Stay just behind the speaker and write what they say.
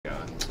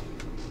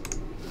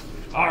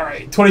All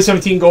right,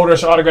 2017 Gold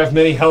Rush Autograph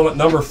Mini Helmet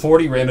number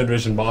 40, random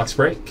division box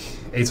break.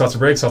 8 slots for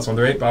break, slots 1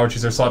 through 8. Buyer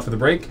choose their slot for the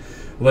break.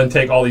 We'll then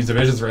take all these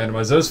divisions,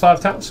 randomize those 5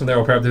 times. From there,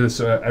 we'll pair up this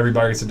so every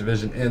buyer gets a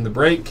division in the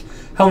break.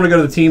 Helmet will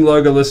go to the team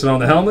logo listed on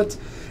the helmet.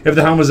 If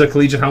the helmet is a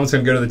collegiate helmet, it's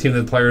going to go to the team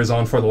that the player is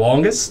on for the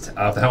longest.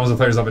 If the helmet is the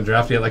player's not been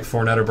drafted yet, like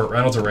Fournette or Burt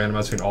Reynolds, are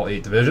randomized between all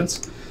 8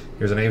 divisions.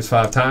 Here's the names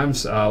 5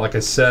 times. Like I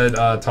said,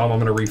 Tom, I'm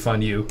going to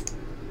refund you.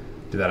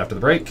 Do that after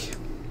the break.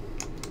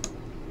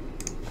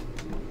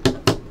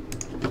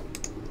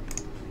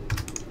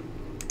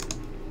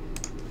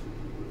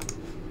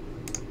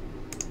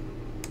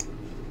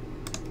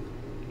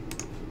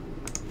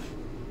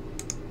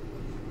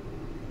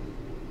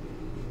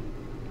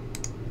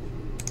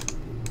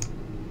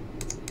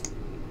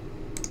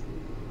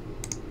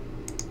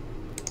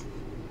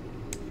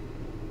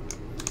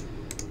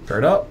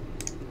 Start up.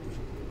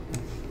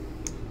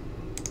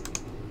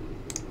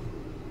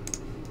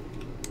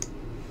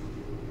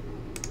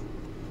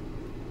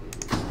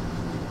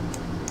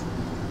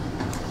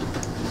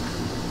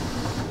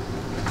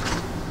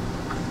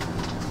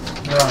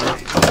 All right,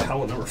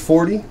 helmet number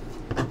 40.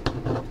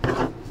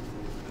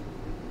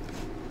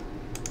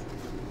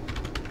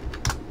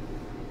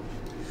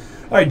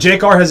 All right,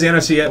 Jake R has the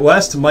NFC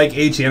West, Mike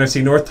H the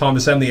NFC North,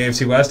 Thomas M the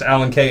AFC West,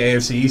 Alan K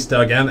AFC East,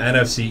 Doug M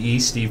NFC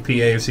East, Steve P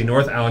AFC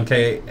North, Alan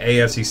K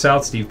AFC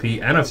South, Steve P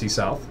NFC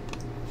South.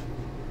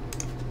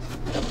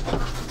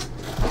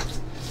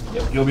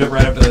 Yep, you'll be up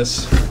right after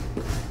this.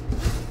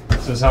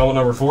 This is helmet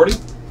number 40.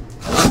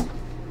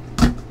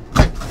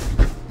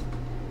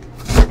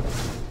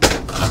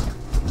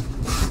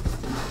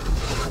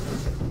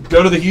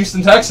 Go to the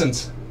Houston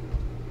Texans.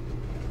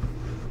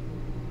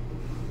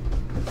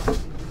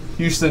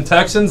 Houston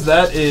Texans,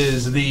 that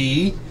is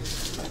the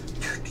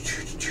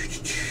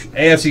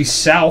AFC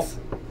South.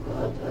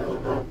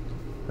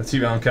 That's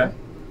you, okay.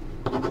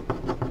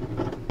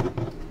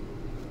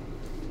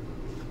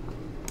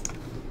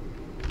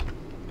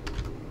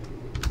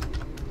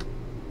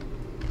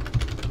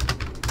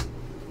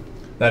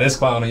 That is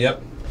Clowney,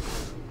 yep.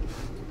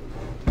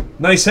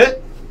 Nice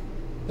hit.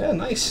 Yeah,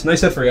 nice.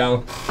 Nice hit for you,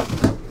 Alan.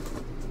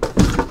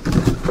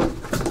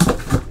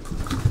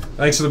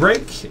 Thanks for the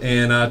break,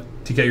 and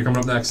TK, you're coming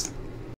up next.